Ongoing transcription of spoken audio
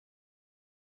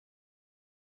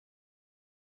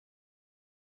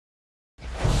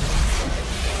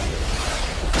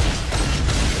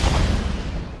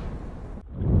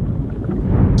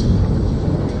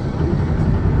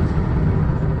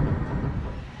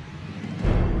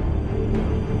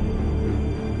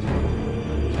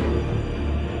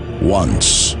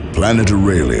Once, planet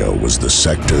Aurelia was the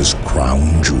sector's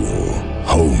crown jewel,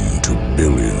 home to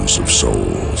billions of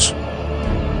souls.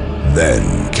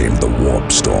 Then came the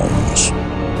warp storms.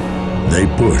 They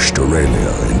pushed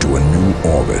Aurelia into a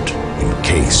new orbit,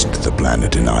 encased the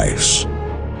planet in ice.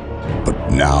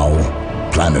 But now,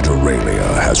 planet Aurelia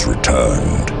has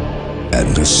returned,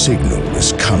 and a signal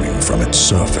is coming from its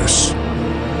surface.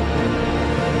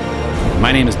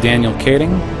 My name is Daniel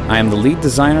Kading. I am the lead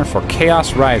designer for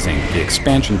Chaos Rising, the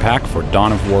expansion pack for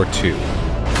Dawn of War 2.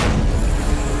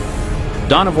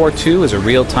 Dawn of War 2 is a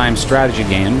real-time strategy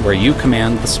game where you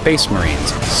command the Space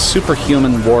Marines,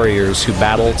 superhuman warriors who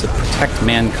battle to protect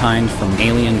mankind from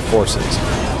alien forces.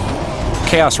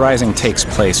 Chaos Rising takes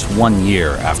place 1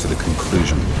 year after the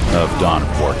conclusion of Dawn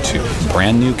of War 2, a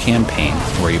brand new campaign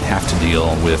where you have to deal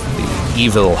with the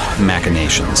evil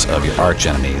machinations of your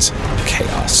archenemies,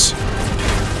 Chaos.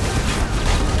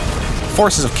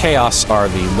 Forces of Chaos are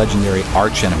the legendary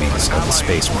archenemies of the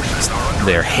Space Marines.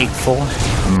 They're hateful,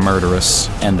 murderous,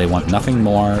 and they want nothing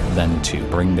more than to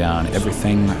bring down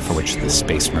everything for which the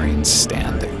Space Marines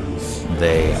stand.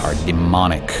 They are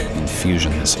demonic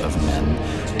infusions of men,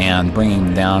 and bringing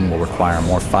them down will require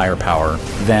more firepower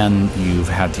than you've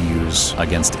had to use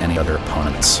against any other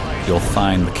opponents. You'll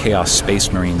find the Chaos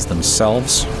Space Marines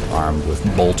themselves, armed with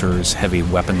bolters, heavy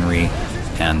weaponry,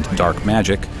 and dark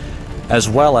magic, as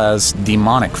well as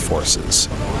demonic forces.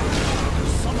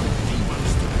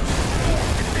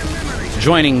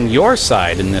 Joining your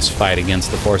side in this fight against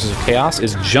the forces of Chaos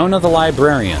is Jonah the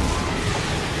Librarian.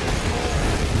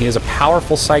 He is a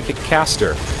powerful psychic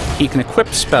caster. He can equip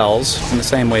spells in the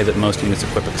same way that most units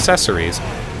equip accessories,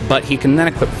 but he can then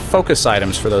equip focus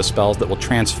items for those spells that will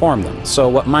transform them. So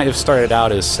what might have started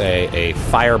out as, say, a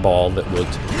fireball that would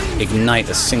ignite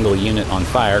a single unit on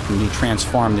fire can be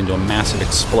transformed into a massive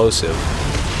explosive.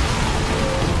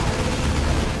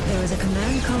 There is a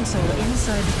command console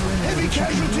inside the perimeter which you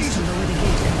can use to lower the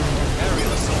gate,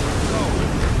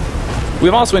 Commander.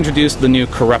 We've also introduced the new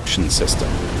corruption system.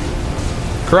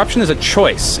 Corruption is a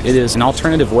choice. It is an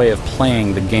alternative way of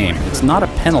playing the game. It's not a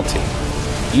penalty.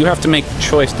 You have to make the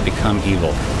choice to become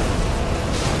evil.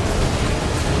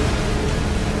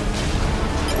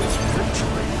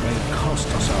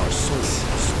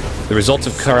 The results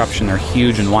of corruption are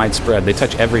huge and widespread. They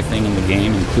touch everything in the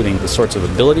game, including the sorts of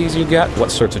abilities you get,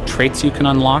 what sorts of traits you can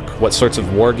unlock, what sorts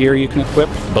of war gear you can equip,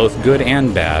 both good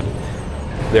and bad.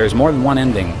 There's more than one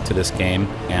ending to this game,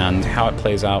 and how it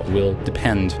plays out will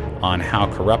depend on how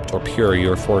corrupt or pure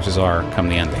your forces are come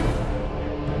the ending.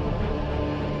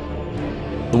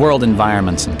 The world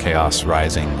environments in Chaos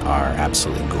Rising are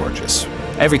absolutely gorgeous.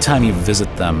 Every time you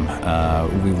visit them,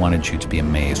 we wanted you to be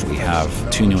amazed. We have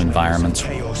 2 new environments.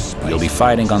 You'll be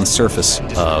fighting on the surface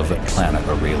of planet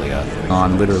Aurelia,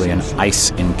 on literally an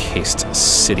ice-encased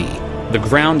city. The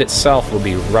ground itself will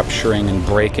be rupturing and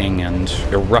breaking and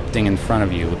erupting in front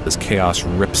of you as Chaos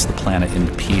rips the planet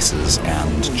into pieces,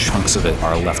 and chunks of it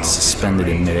are left suspended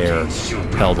in midair,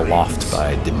 held aloft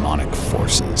by demonic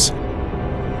forces.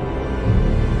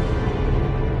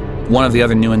 One of the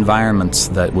other new environments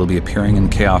that will be appearing in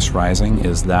Chaos Rising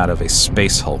is that of a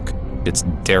Space Hulk, its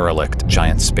derelict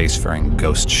giant spacefaring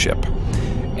ghost ship.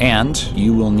 And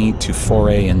you will need to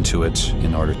foray into it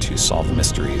in order to solve the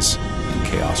mysteries in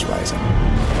Chaos Rising.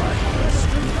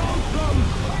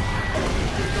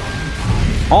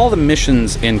 All the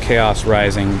missions in Chaos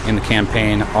Rising in the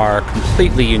campaign are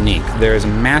completely unique. There is a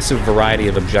massive variety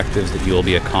of objectives that you will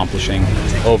be accomplishing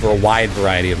over a wide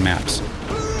variety of maps.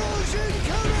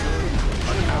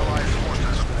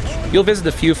 You'll visit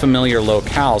a few familiar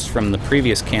locales from the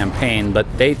previous campaign, but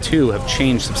they too have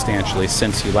changed substantially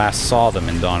since you last saw them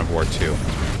in Dawn of War 2.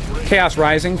 Chaos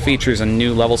Rising features a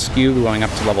new level skew going up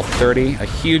to level 30, a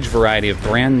huge variety of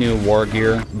brand new war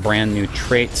gear, brand new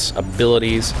traits,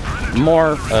 abilities,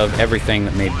 more of everything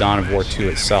that made Dawn of War 2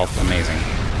 itself amazing.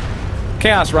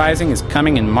 Chaos Rising is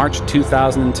coming in March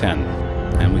 2010,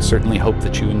 and we certainly hope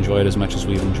that you enjoy it as much as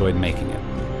we've enjoyed making it.